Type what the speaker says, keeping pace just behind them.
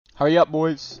Hurry up,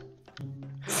 boys.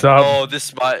 Sub. Oh, this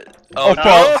spot. Oh,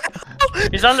 Oh, no.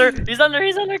 He's under. He's under.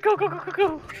 He's under. Go, go, go, go,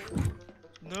 go.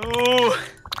 No.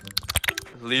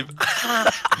 Leave.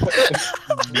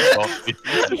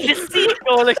 You just see it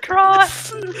going across.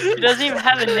 He doesn't even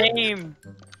have a name.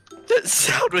 That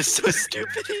sound was so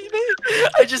stupid.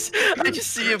 I just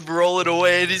see him rolling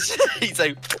away, and he's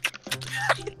like.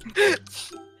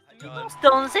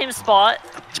 Still in the same spot.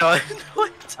 John,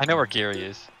 what? I know where Gary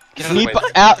is. Get out of the way.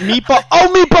 Meepa, out, Meepa.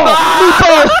 Oh, Meepa!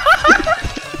 Meepa!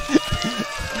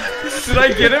 Did I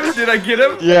get him? Did I get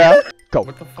him? Yeah. Go.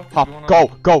 What the fuck is Hop. going on? Go.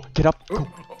 Go. Get up. Go.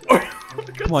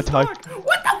 Come on, Ty.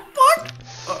 What the fuck?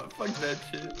 Oh, fuck that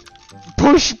shit.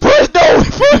 Push. Push. No.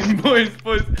 Push.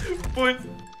 Boys.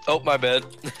 Oh, my bad.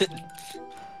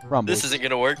 Run, This boys. isn't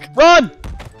gonna work. Run.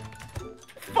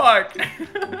 Fuck.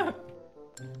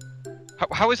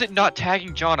 How is it not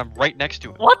tagging John? I'm right next to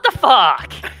him. What the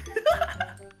fuck?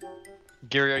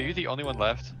 Gary, are you the only one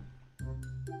left?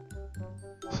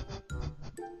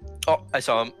 Oh, I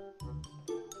saw him.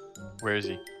 Where is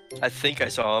he? I think I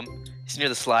saw him. He's near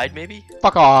the slide, maybe?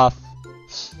 Fuck off.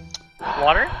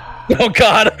 Water? Oh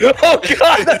god! Oh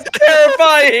god! That's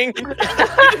terrifying!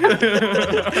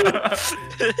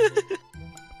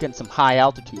 Getting some high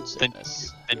altitude Then,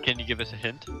 sickness. then can you give us a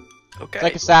hint? Okay. It's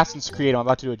like Assassin's Creed. I'm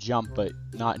about to do a jump, but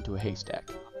not into a haystack.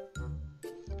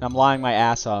 And I'm lying my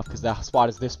ass off because that spot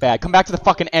is this bad. Come back to the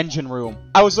fucking engine room.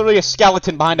 I was literally a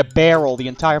skeleton behind a barrel the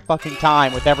entire fucking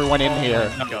time with everyone in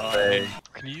here. God.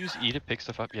 Can you use E to pick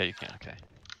stuff up? Yeah, you can. Okay.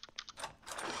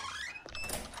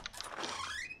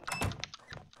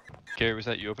 Gary, was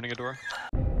that you opening a door?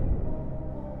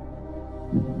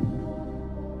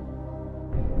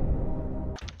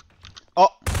 Oh,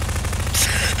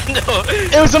 No!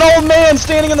 it was an old man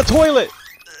standing in the toilet.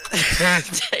 Dang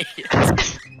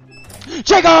it.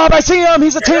 Jacob, I see him.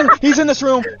 He's a ting. He's in this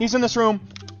room. He's in this room.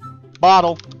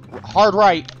 Bottle. Hard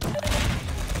right.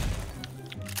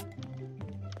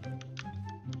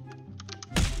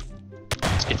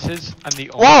 It says I'm the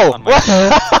only Whoa! one on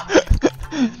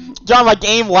my John, my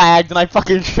game lagged and I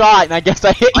fucking shot and I guess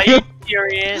I hit Are you. you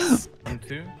serious? 1,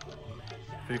 2,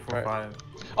 3, 4, 5.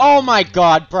 Oh my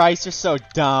god, Bryce, you're so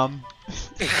dumb.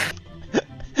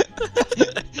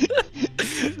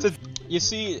 You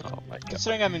see, Oh my god.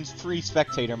 considering I'm in free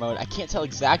spectator mode, I can't tell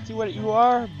exactly what you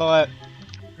are, but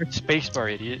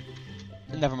Spacebar, idiot.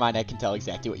 never mind, I can tell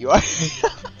exactly what you are.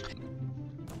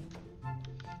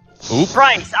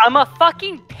 Bryce, I'm a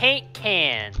fucking paint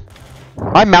can.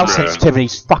 My mouse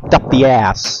sensitivity's fucked up the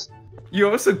ass. You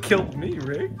also killed me,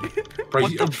 Rick.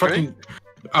 Bryce, you're fucking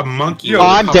a monkey. Yo, Oh,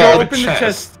 I'm Go dead. Open the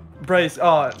chest. Bryce,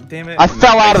 oh, damn it. I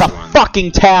fell out of the one.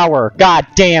 fucking tower. God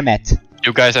damn it.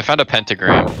 You guys, I found a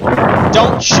pentagram.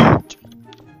 Don't shoot.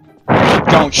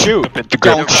 Don't shoot.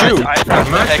 Don't shoot.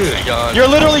 I'm not shooting. You're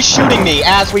literally shooting me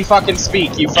as we fucking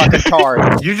speak, you fucking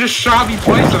card. You just shot me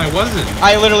twice and I wasn't.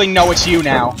 I literally know it's you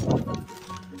now.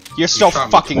 You're so shot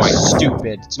me fucking twice.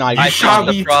 stupid. It's not even You shot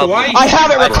me twice. I have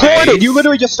it recorded! Bryce. You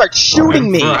literally just start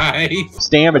shooting me! Bryce. This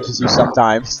damages you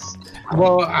sometimes.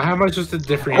 Well, how much was the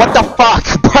difference? What the fuck?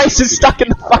 Bryce is stuck in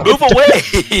the fucking Move away!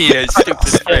 Stupid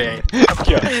thing.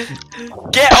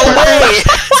 Get away!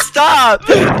 Stop!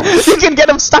 You can get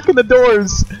him stuck in the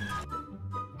doors!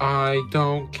 I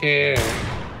don't care.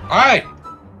 Alright!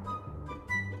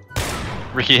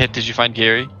 Ricky, did you find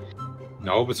Gary?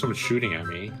 No, but someone's shooting at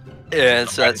me. Yeah,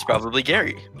 so that's probably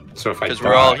Gary. So if I Because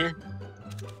we're all die- here.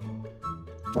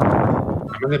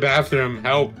 I'm in the bathroom.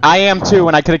 Help. I am too,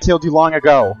 and I could've killed you long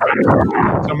ago.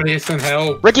 Somebody send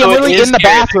help. Ricky, I'm So it literally is in the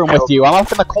Gary. bathroom with you. I'm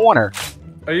up in the corner.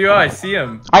 Oh, you, I see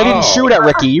him. I didn't Oh. shoot at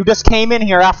Ricky. You just came in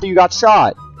here after you got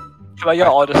shot. How about y'all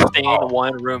all just stay in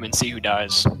one room and see who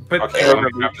dies? But Okay, Whoever,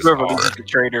 I'm gonna have to whoever solve. loses the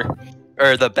traitor.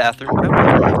 Or the bathroom.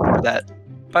 That.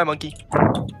 Bye, monkey.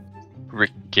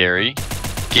 Gary?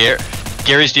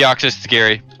 Gary's Deoxys, it's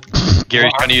Gary.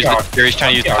 Gary's trying to use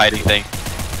the hiding thing.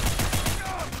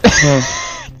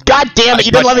 God damn it,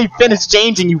 you didn't let me finish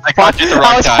changing, you I fuck. caught you at the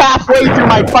wrong I was time. halfway through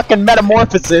my fucking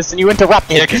metamorphosis and you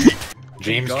interrupted. Yeah, 'cause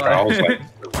James God. Charles, like,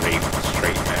 the rape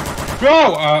straight man.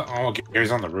 Go! Oh,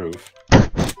 Gary's on the roof.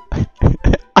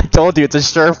 I told you, it's a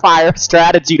surefire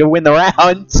strategy to win the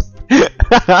rounds.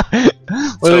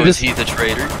 So is he the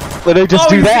traitor? Literally just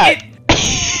do you that. see it?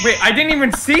 Wait, I didn't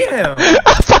even see him.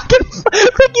 Fucking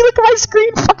Ricky, look at my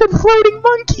screen, fucking floating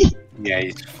monkey. Yeah,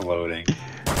 he's floating.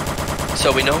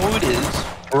 So we know who it is.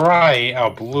 Right, oh,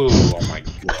 blue. Oh my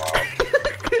god.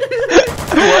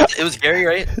 What? It was Gary,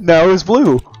 right? No, it was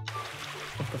blue.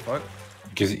 What the fuck?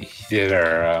 Because he did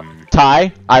our,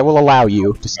 Ty, I will allow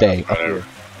you to stay. whatever.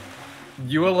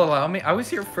 You will allow me? I was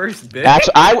here first, bitch.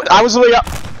 Actually, I was literally up.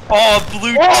 Oh,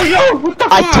 blue. Oh, yo, what the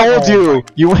I fuck? told you,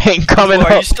 you ain't coming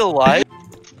Are you up. still alive?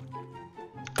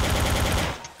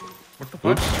 What the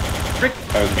fuck? Rick,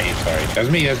 That was me, sorry. That was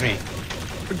me, that was me.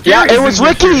 Yeah, Gary's it was in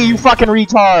here Ricky, shooting you me. fucking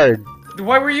retard.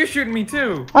 Why were you shooting me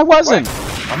too? I wasn't.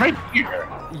 I'm right here.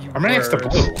 You I'm right next to were-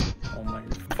 blue. Oh my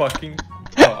fucking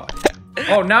god.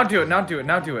 Oh, now do it, now do it,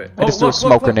 now do it. I Oh, just threw a look,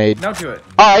 smoke look, look. grenade. Now do it.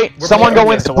 Alright, We're someone both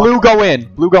go in. in this. Blue go in.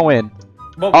 Blue go in.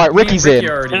 Well, Alright, me and Ricky's Ricky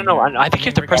in. already No, I think you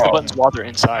have to press the Ricky- buttons while they're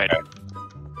inside.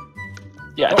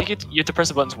 Yeah, I Oh. think you have to press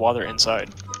the buttons while they're inside.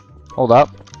 Hold up.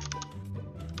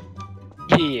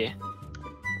 Yeah.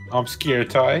 I'm scared,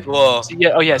 Ty. Whoa. See, yeah.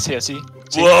 Oh yeah. See. See.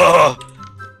 Whoa.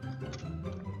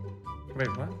 Wait,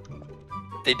 what?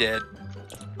 They did.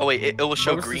 Oh wait, it will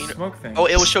show What was the green. smoke thing? Oh,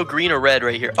 it will show green or red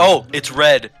right here. Oh, it's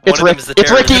red. It's One of them is the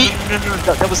terrorist. Ricky. No.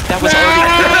 That was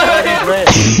already red.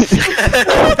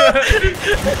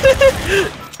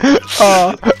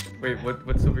 Wait,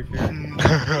 what's over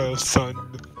here? Son.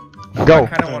 Go. I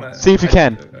kinda wanna, See if you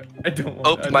can. I don't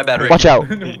want. Oh, my bad, Ricky. Watch out.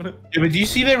 I don't wanna- Yeah, but do you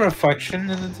see that reflection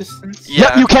in the distance? Yeah,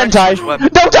 Yep, you can, Ty. switch weapon.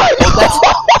 No, Ty!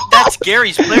 That's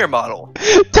Gary's player model.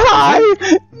 Ty!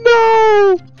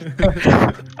 No!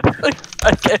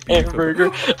 Like a hamburger.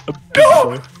 A big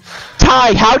boy.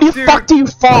 Ty, how the Dude. fuck do you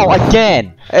fall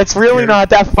again? It's really Gary, not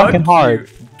that fucking fuck hard.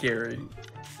 you, Gary.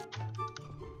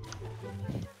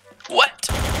 What?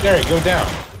 Gary, go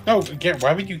down. No, Gary,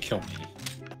 why would you kill me?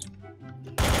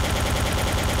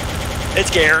 It's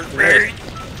Gary.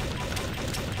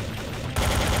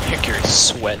 Gary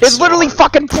sweats. It's so literally hard.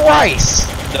 fucking Bryce!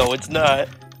 No, it's not.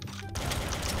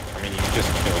 I mean, you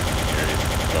just killed me, Gary.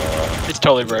 So, It's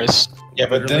totally Bryce. yeah,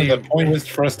 but then the Literally- point was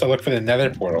for us to look for the nether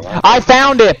portal. Huh? I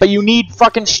found it, but you need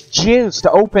fucking jizz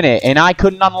to open it, and I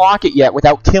couldn't unlock it yet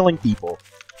without killing people.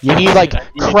 You need, like, I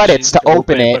need credits jizz to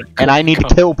open it, but and I need to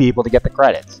couldn't kill people to get the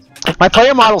credits. My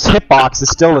player model's hitbox is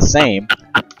still the same.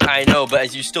 I know, but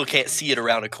as you still can't see it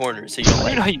around a corner, so you I don't don't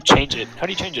like. know how you change it. How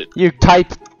do you change it? You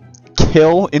type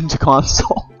kill into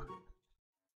console.